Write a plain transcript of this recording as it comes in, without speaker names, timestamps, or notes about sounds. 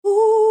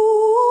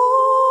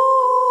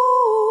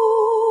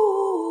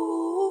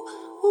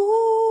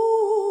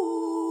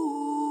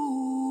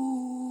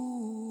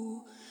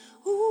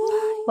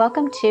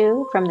Welcome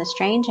to From the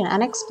Strange and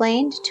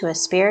Unexplained to a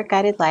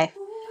Spirit-Guided Life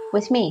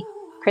with me,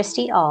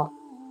 Christy All.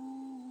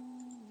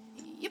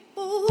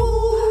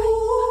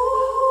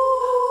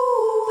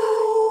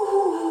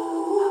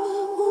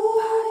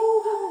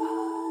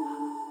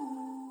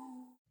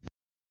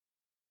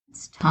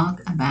 Let's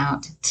talk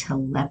about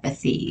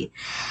telepathy.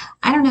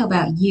 I don't know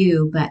about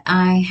you, but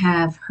I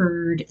have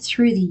heard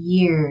through the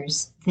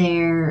years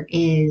there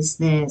is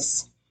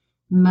this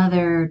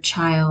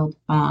mother-child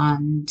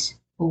bond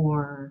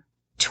or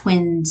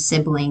twin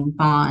sibling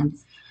bond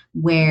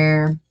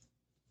where,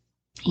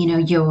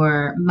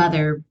 your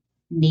mother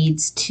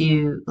needs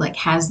to,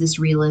 has this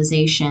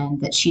realization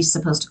that she's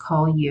supposed to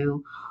call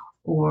you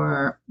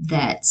or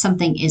that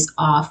something is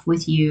off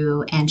with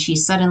you, and she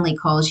suddenly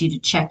calls you to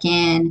check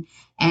in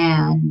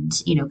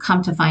and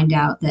come to find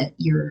out that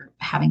you're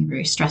having a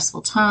very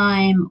stressful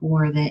time,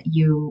 or that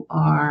you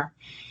are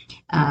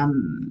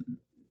um,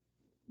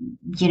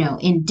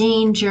 in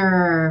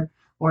danger,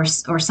 or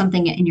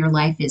something in your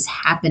life is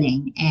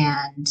happening,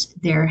 and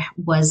there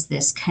was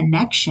this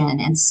connection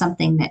and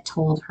something that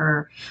told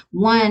her,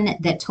 one,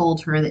 that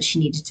told her that she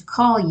needed to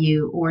call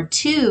you, or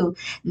two,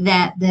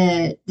 that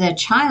the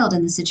child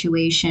in the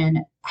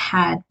situation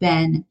had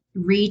been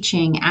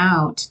reaching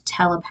out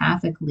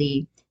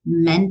telepathically,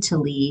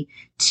 mentally,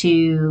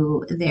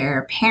 to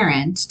their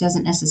parent.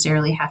 Doesn't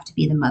necessarily have to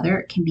be the mother,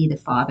 it can be the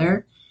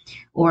father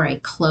or a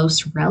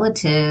close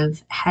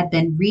relative, had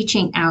been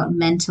reaching out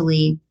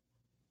mentally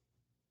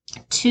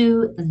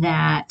to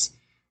that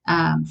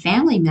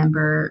family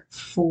member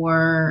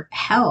for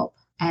help,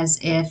 as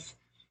if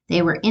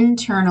they were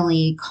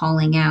internally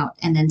calling out.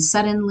 And then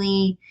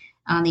suddenly,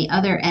 on the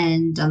other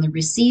end, on the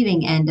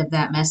receiving end of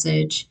that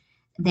message,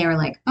 they were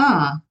like,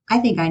 oh, I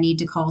think I need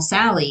to call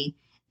Sally.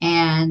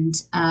 And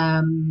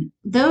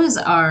those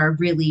are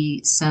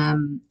really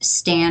some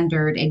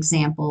standard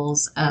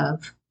examples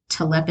of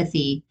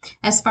telepathy.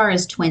 As far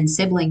as twin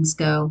siblings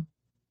go,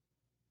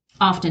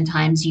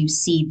 oftentimes you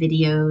see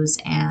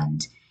videos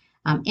and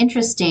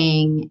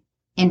interesting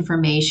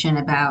information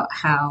about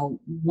how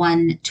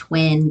one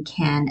twin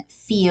can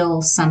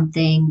feel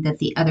something that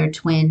the other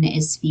twin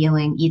is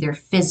feeling, either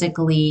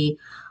physically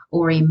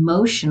or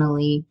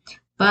emotionally,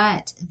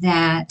 but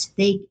that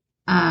they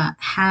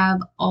have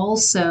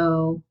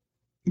also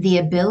the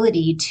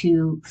ability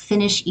to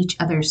finish each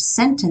other's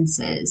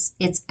sentences.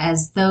 It's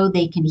as though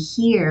they can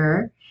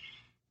hear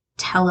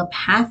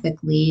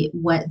telepathically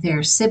what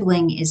their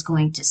sibling is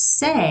going to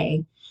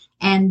say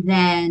and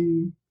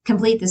then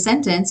complete the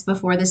sentence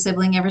before the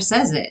sibling ever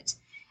says it.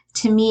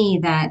 To me,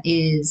 that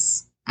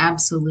is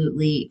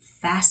absolutely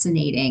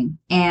fascinating.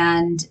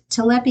 And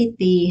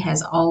telepathy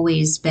has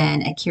always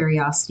been a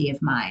curiosity of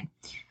mine.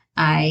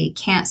 I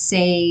can't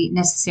say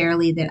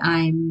necessarily that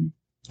I'm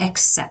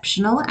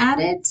exceptional at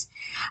it,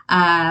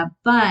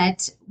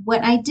 but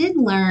what I did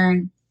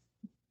learn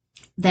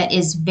that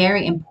is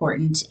very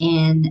important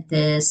in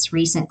this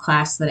recent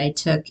class that I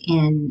took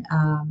in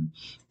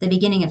the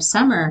beginning of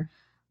summer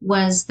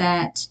was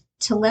that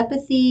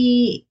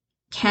telepathy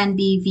can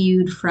be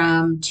viewed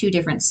from two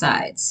different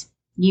sides.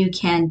 You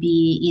can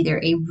be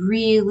either a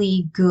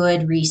really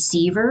good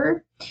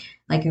receiver,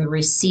 like a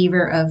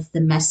receiver of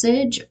the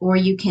message, or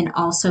you can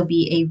also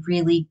be a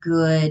really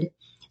good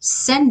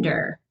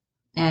sender,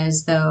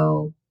 as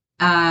though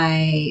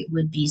I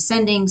would be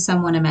sending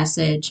someone a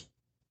message,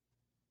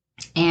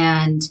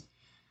 and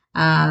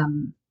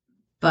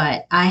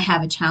but I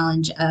have a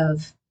challenge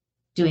of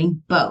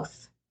doing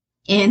both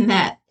in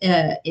that,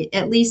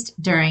 at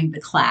least during the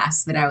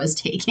class that I was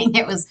taking.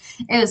 It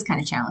was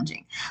kind of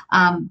challenging,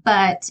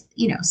 but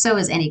so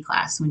is any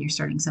class when you're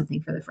starting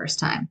something for the first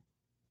time.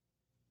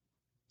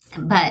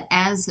 But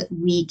as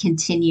we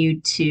continue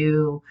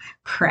to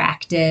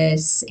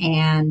practice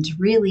and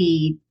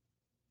really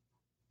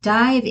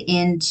dive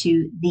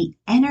into the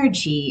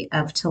energy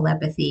of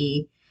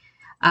telepathy,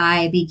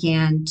 I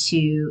began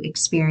to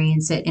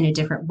experience it in a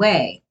different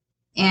way.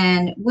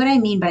 And what I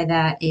mean by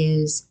that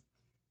is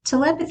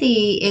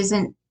telepathy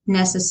isn't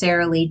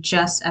necessarily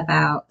just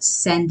about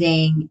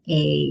sending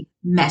a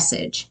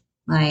message.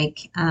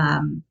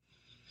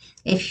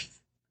 If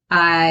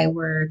I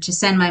were to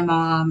send my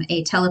mom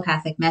a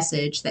telepathic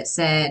message that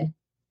said,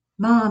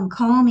 Mom,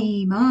 call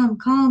me, Mom,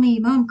 call me,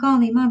 Mom, call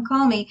me, Mom,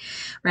 call me,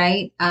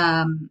 right?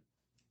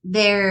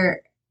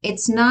 There,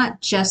 it's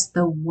not just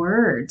the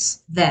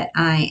words that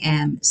I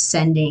am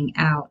sending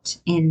out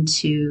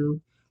into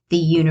the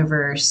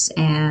universe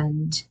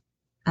and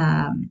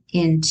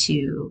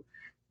into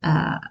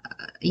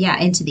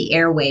into the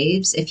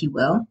airwaves, if you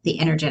will, the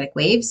energetic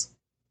waves,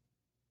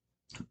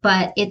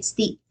 but it's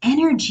the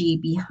energy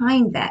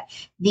behind that,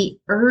 the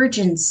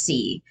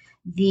urgency,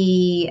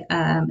 the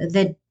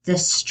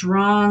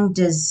strong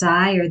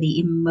desire, the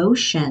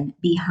emotion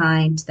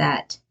behind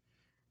that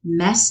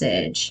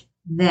message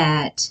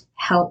that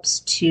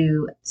helps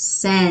to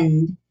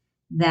send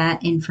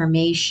that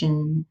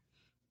information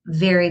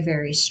very,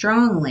 very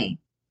strongly.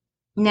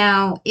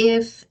 Now,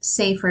 if,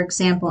 say, for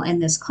example, in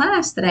this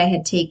class that I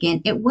had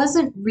taken, it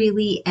wasn't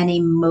really an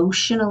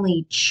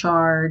emotionally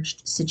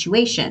charged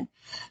situation.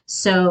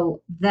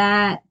 So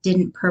that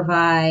didn't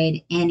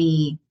provide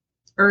any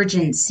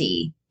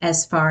urgency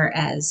as far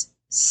as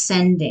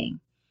sending.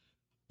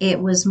 It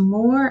was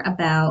more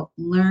about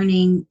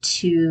learning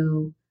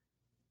to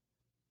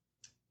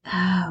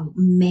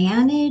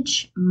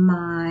manage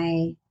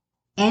my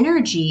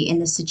energy in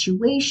the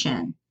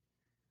situation,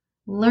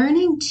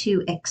 learning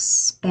to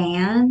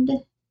expand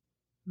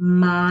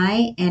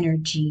my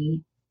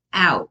energy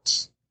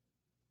out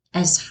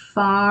as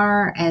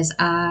far as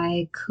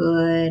I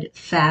could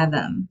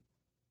fathom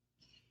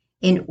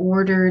in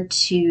order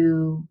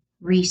to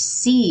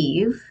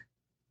receive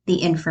the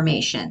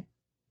information.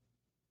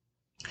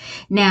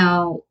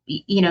 Now,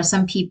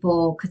 some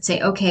people could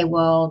say, okay,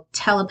 well,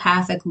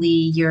 telepathically,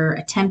 you're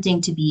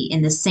attempting to be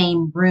in the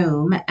same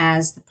room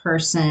as the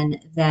person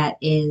that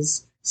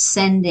is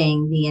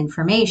sending the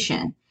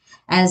information,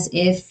 as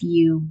if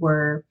you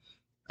were,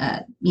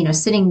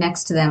 sitting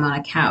next to them on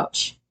a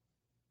couch,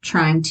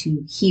 trying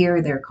to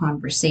hear their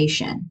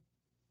conversation.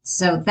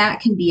 So that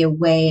can be a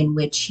way in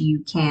which you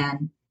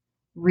can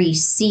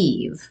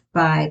receive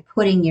by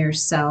putting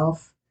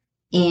yourself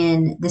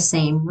in the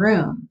same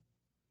room.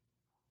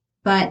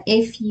 But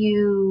if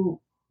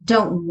you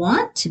don't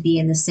want to be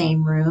in the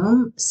same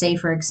room, say,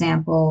 for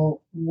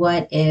example,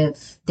 what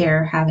if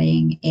they're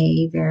having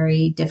a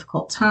very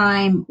difficult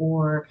time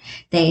or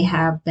they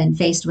have been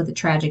faced with a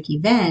tragic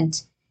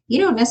event? You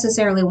don't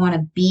necessarily want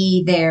to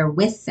be there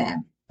with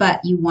them, but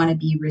you want to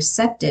be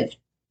receptive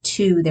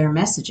to their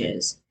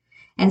messages.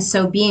 And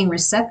so being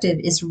receptive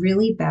is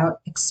really about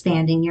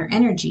expanding your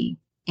energy.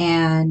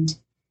 And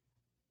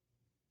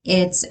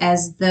it's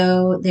as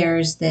though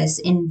there's this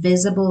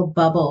invisible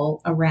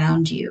bubble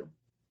around you.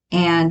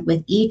 And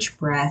with each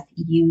breath,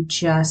 you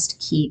just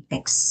keep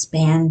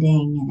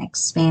expanding and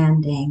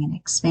expanding and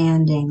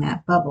expanding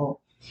that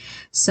bubble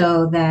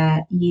so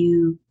that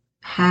you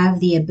have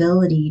the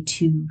ability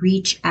to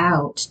reach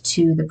out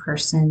to the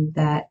person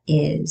that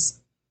is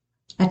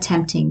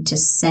attempting to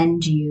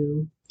send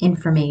you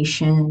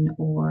information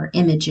or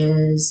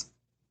images,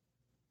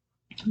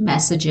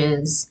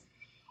 messages.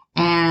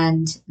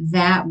 And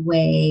that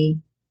way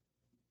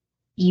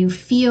you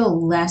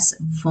feel less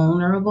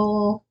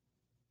vulnerable,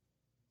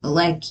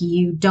 like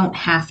you don't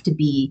have to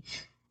be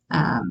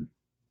um,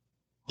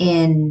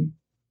 in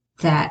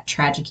that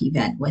tragic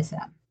event with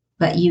them,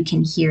 but you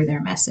can hear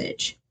their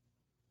message.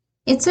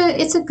 It's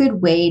a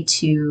good way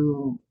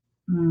to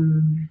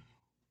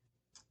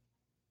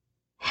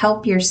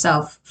help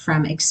yourself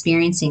from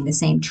experiencing the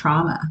same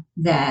trauma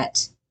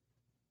that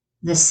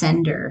the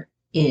sender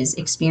is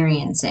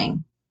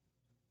experiencing.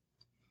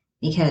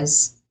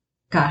 Because,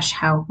 gosh,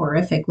 how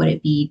horrific would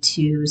it be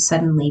to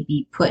suddenly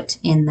be put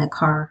in the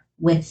car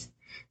with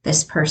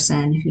this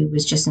person who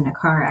was just in a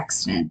car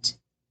accident?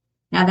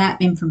 Now,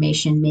 that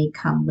information may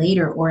come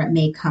later, or it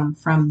may come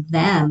from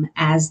them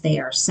as they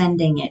are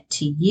sending it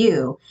to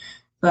you.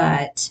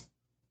 But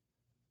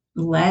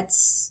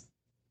let's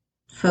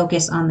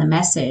focus on the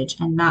message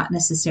and not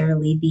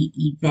necessarily the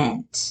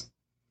event,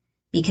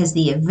 because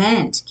the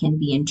event can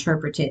be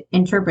interpreted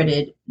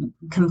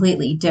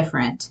completely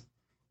different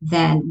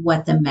than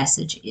what the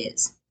message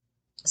is.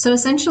 So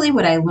essentially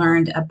what I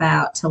learned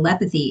about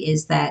telepathy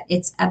is that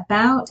it's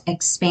about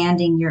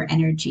expanding your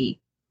energy,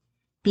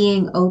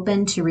 being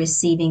open to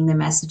receiving the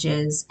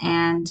messages,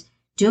 and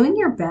doing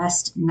your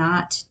best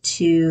not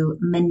to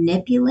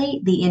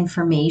manipulate the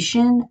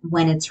information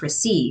when it's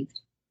received.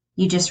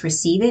 You just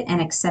receive it and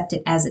accept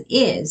it as it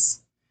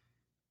is,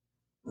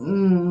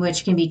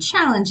 which can be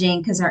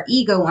challenging because our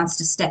ego wants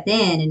to step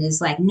in and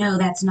is like, no,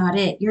 that's not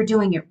it. You're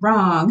doing it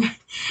wrong,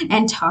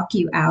 and talk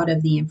you out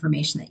of the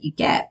information that you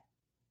get.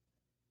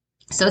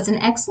 So it's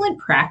an excellent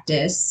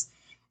practice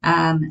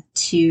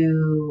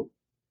to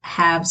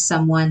have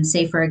someone,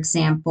 say, for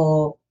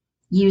example,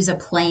 use a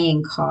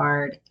playing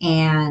card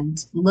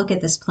and look at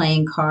this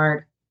playing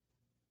card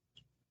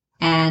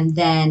and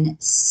then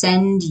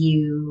send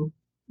you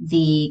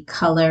the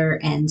color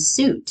and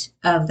suit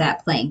of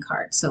that playing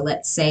card. So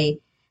let's say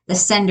the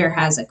sender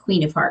has a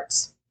Queen of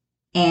Hearts,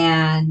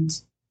 and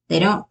they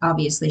don't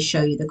obviously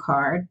show you the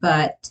card,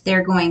 but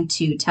they're going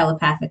to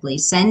telepathically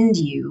send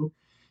you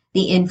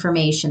the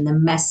information, the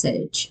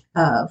message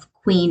of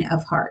Queen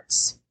of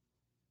Hearts.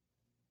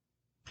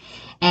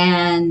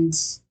 And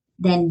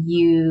then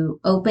you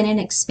open and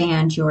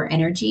expand your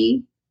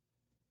energy,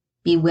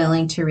 be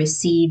willing to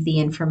receive the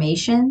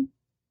information,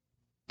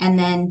 and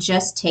then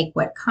just take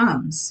what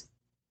comes.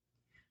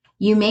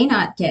 You may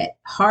not get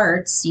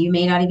hearts, you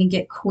may not even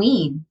get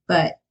queen,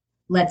 but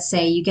let's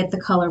say you get the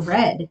color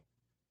red.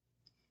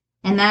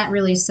 And that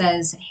really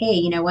says, hey,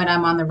 you know what?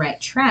 I'm on the right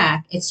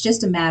track. It's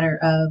just a matter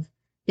of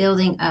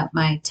building up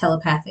my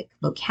telepathic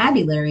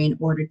vocabulary in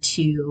order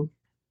to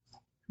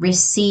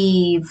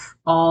receive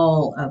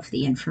all of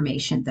the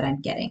information that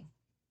I'm getting.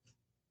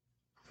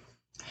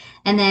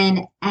 And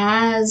then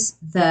as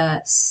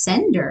the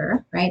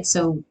sender, right?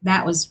 So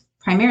that was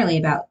primarily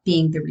about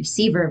being the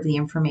receiver of the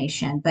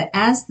information. But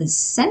as the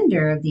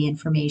sender of the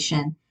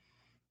information,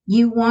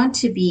 you want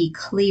to be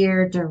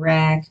clear,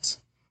 direct,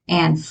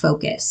 and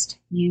focused.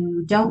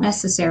 You don't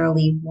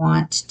necessarily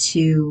want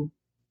to,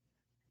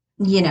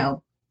 you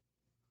know,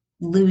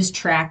 lose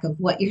track of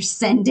what you're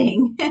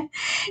sending.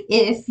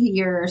 If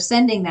you're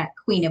sending that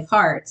Queen of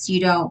Hearts, you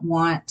don't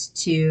want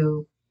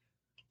to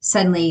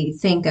suddenly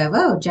think of,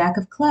 oh, Jack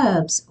of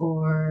Clubs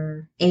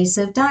or Ace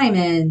of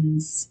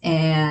Diamonds,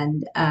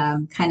 and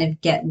kind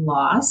of get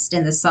lost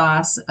in the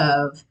sauce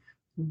of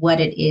what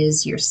it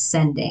is you're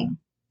sending.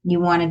 You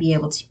want to be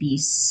able to be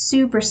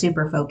super,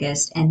 super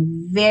focused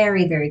and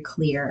very, very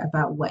clear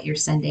about what you're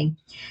sending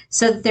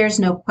so that there's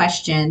no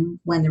question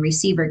when the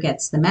receiver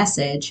gets the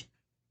message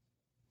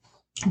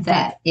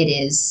that it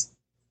is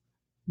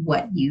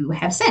what you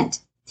have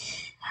sent.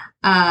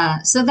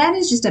 So that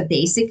is just a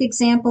basic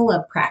example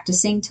of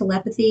practicing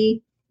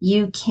telepathy.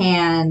 You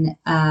can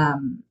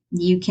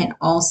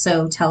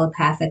also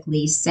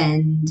telepathically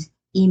send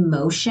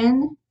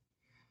emotion.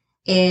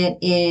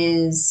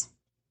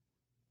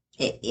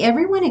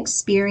 Everyone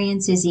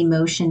experiences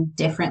emotion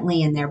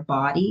differently in their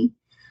body,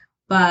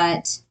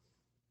 but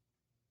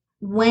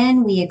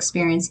when we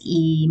experience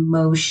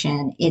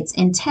emotion, it's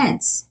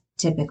intense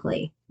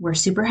typically. We're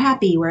super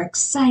happy, we're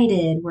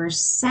excited, we're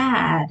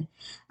sad,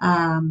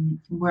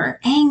 we're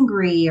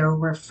angry, or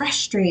we're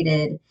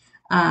frustrated.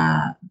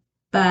 Uh,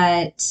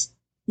 but,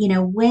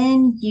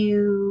 when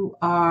you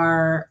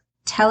are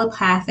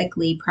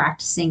telepathically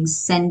practicing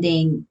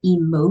sending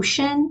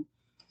emotion,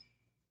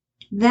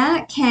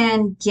 that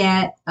can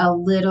get a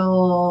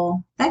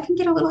little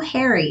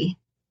hairy,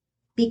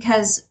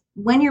 because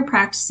when you're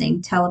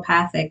practicing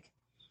telepathy,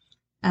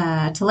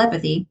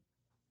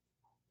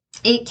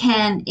 it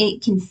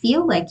can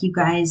feel like you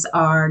guys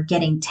are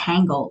getting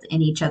tangled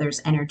in each other's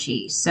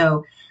energy.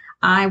 So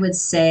I would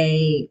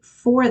say,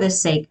 for the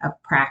sake of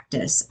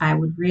practice, I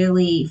would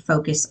really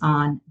focus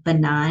on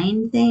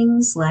benign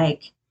things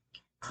like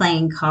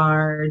playing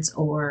cards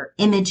or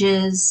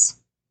images,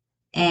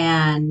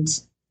 and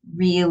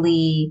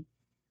really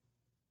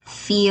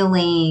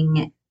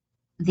feeling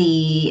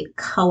the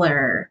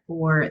color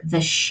or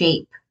the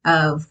shape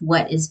of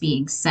what is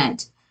being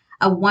sent.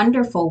 A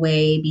wonderful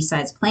way,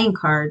 besides playing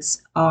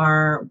cards,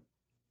 are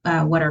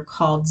what are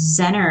called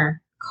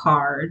Zener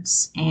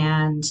cards,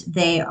 and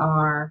they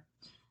are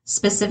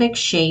specific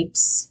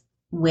shapes.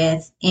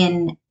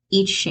 Within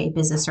each shape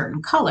is a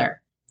certain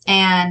color.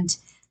 And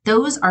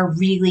those are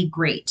really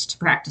great to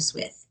practice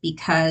with,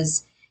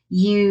 because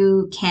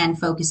you can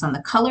focus on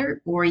the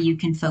color or you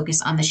can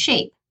focus on the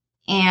shape.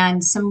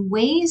 And some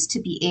ways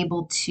to be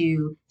able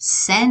to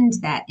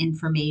send that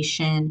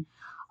information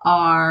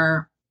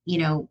are,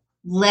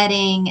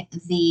 letting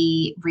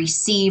the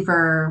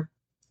receiver,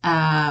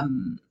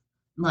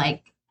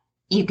 like,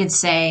 you could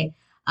say,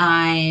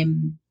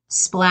 I'm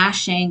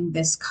splashing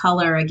this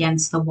color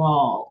against the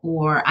wall,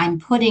 or I'm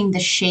putting the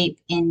shape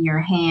in your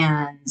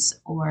hands,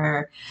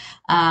 or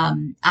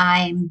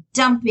I'm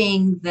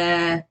dumping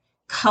the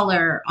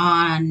color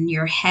on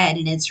your head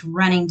and it's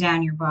running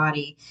down your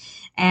body.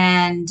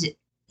 And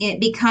it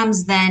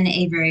becomes then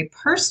a very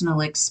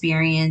personal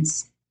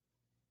experience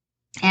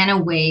and a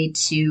way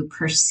to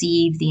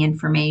perceive the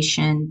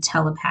information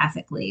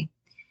telepathically.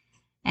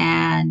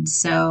 And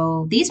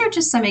so these are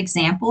just some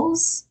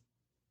examples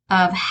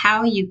of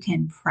how you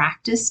can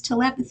practice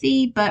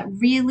telepathy, but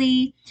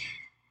really,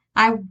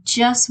 I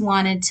just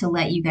wanted to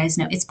let you guys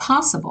know it's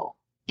possible.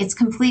 It's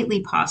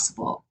completely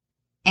possible.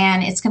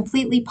 And it's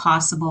completely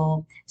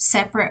possible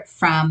separate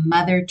from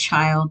mother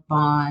child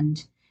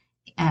bond,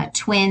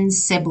 twin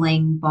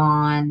sibling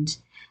bond.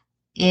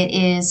 It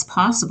is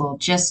possible.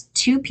 Just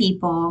two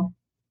people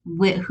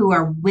who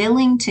are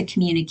willing to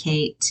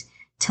communicate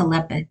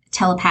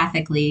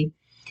telepathically,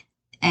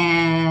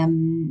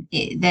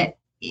 that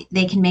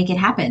they can make it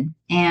happen,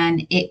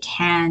 and it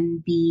can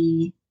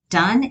be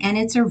done, and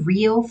it's a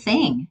real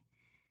thing.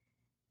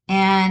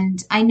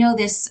 And I know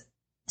this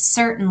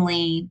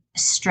certainly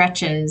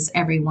stretches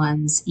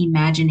everyone's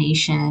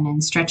imagination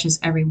and stretches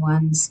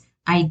everyone's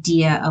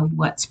idea of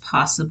what's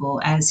possible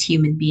as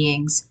human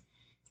beings.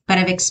 But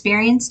I've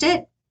experienced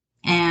it,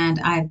 and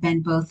I've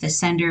been both the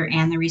sender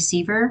and the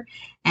receiver,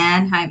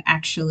 and I've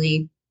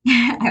actually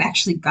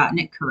gotten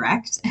it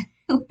correct,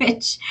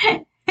 which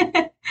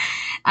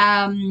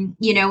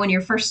when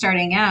you're first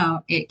starting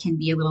out, it can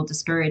be a little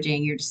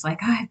discouraging. You're just like,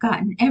 oh, I've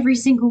gotten every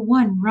single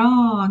one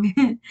wrong.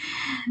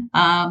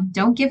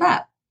 Don't give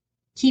up.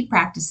 Keep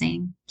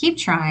practicing, keep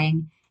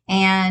trying,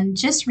 and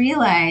just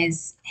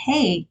realize,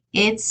 hey,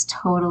 it's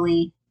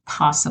totally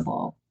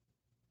possible.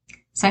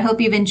 So I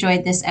hope you've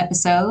enjoyed this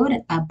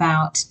episode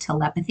about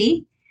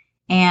telepathy,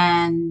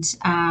 and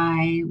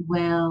I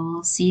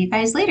will see you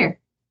guys later.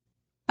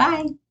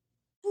 Bye.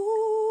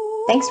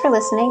 Thanks for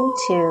listening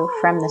to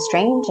From the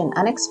Strange and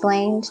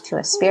Unexplained to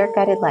a Spirit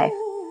Guided Life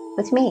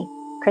with me,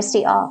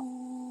 Christy All.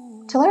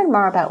 To learn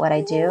more about what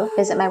I do,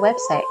 visit my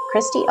website,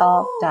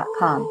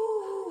 christyall.com.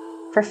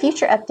 For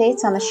future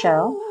updates on the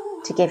show,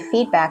 to give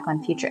feedback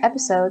on future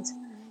episodes,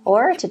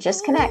 or to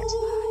just connect,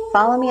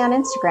 follow me on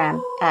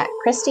Instagram at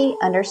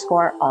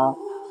Christy_all.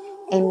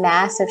 A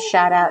massive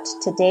shout out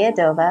to Dea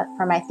Dova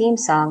for my theme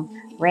song,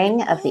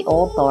 Ring of the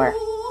Old Lore.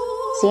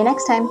 See you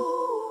next time.